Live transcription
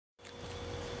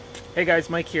Hey guys,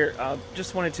 Mike here.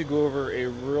 Just wanted to go over a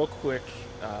real quick,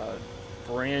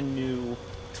 brand new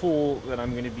tool that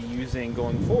I'm going to be using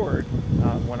going forward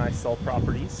when I sell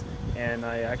properties. And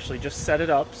I actually just set it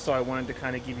up, so I wanted to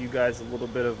kind of give you guys a little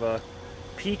bit of a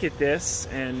peek at this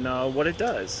and what it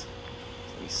does.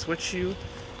 Let me switch you.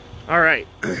 All right.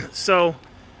 So,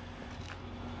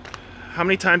 how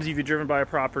many times have you driven by a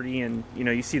property and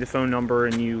you see the phone number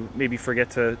and you maybe forget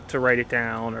to write it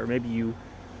down, or maybe you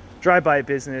drive by a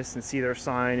business and see their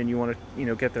sign and you want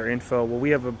to get their info? Well,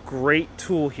 we have a great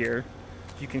tool here.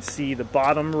 You can see the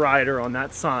bottom rider on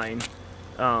that sign.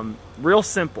 Real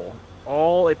simple.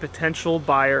 All a potential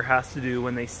buyer has to do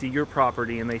when they see your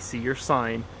property and they see your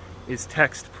sign is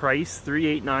text price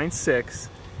 3896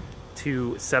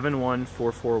 to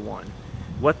 71441.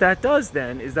 What that does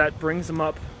then is that brings them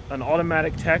up an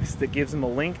automatic text that gives them a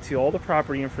link to all the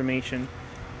property information,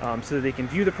 so that they can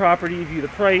view the property, view the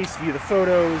price, view the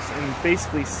photos, and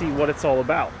basically see what it's all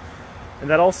about. And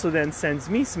that also then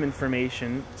sends me some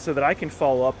information so that I can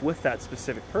follow up with that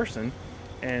specific person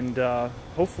and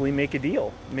hopefully make a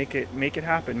deal, make it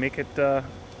happen, make it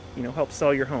help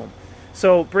sell your home.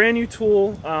 So brand new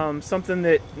tool, something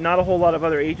that not a whole lot of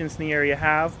other agents in the area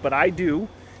have, but I do,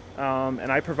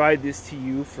 and I provide this to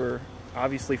you for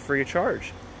obviously free of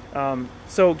charge.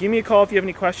 So give me a call if you have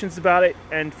any questions about it,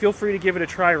 and feel free to give it a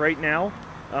try right now.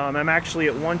 I'm actually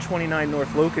at 129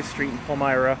 North Locust Street in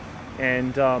Palmyra,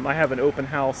 and I have an open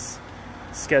house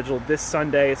scheduled this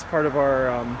Sunday. It's part of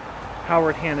our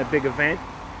Howard Hanna big event,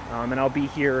 and I'll be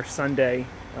here Sunday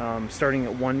starting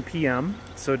at 1 p.m.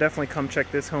 So definitely come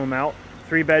check this home out.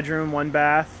 3-bedroom,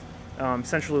 1-bath,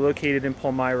 centrally located in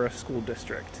Palmyra School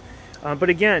District. But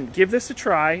again, give this a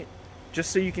try,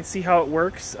 just so you can see how it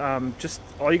works. Just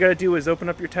all you got to do is open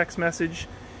up your text message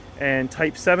and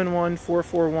type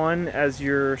 71441 as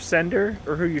your sender,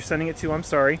 or who you're sending it to, I'm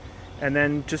sorry, and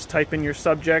then just type in your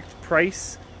subject,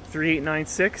 price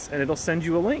 3896, and it'll send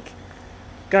you a link.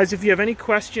 Guys, if you have any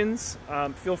questions,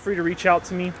 feel free to reach out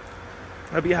to me.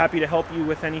 I'll be happy to help you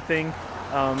with anything,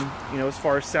 as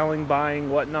far as selling, buying,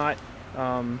 whatnot.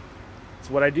 It's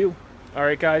what I do. All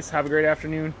right, guys, have a great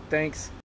afternoon. Thanks.